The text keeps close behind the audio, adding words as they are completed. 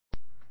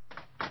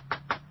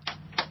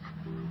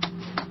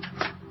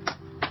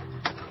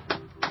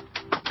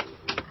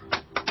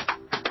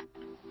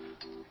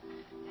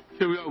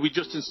Here we are. We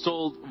just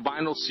installed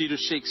vinyl cedar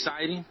shake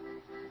siding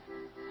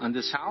on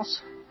this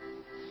house.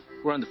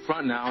 We're on the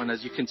front now, and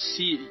as you can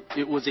see,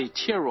 it was a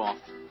tear-off.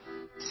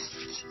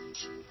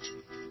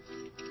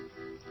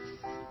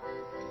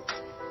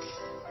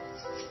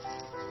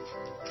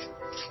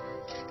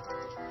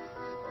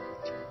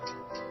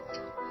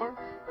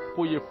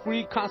 For your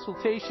free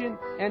consultation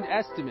and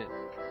estimate,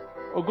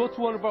 or go to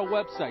one of our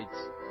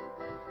websites.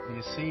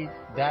 You see,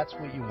 that's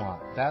what you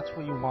want. That's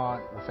what you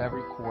want with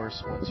every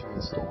course once you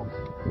install.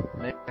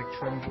 Next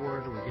trim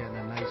board, we're getting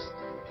a nice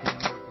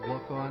pinwork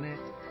look on it.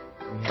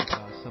 We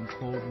have some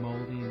cold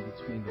molding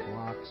between the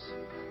blocks.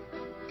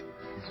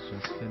 It's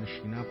just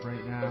finishing up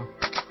right now.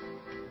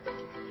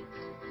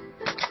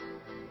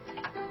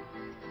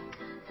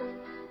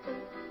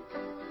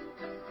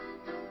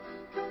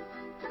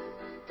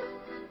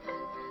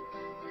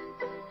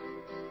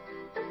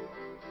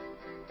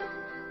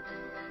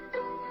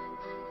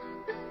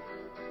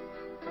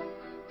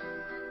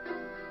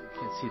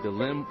 See the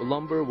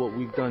lumber, what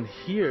we've done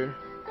here,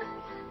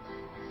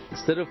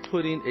 instead of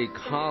putting a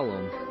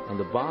column on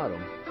the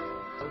bottom,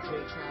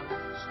 OJ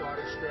channel,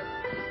 starter strip,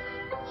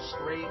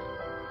 straight.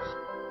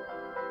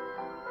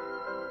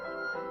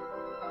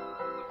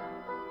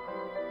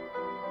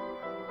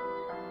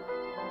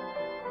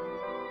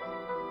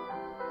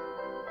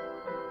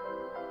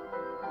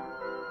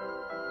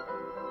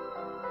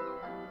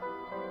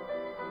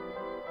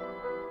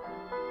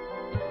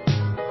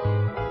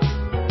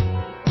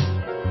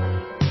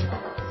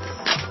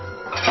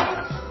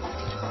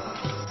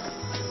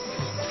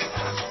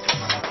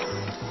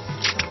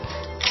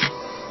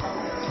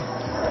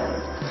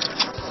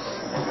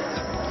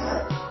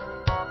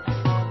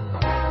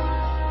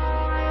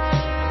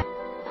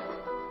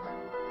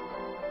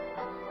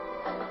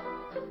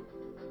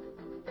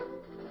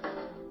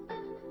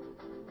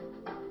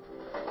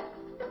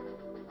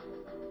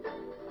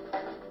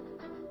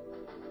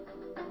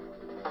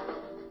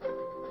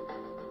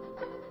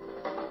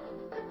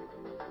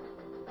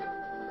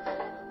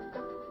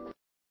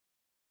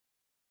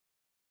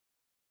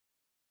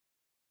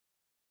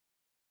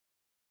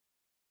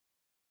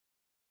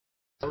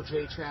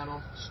 OJ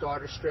channel,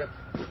 starter strip,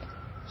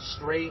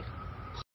 straight.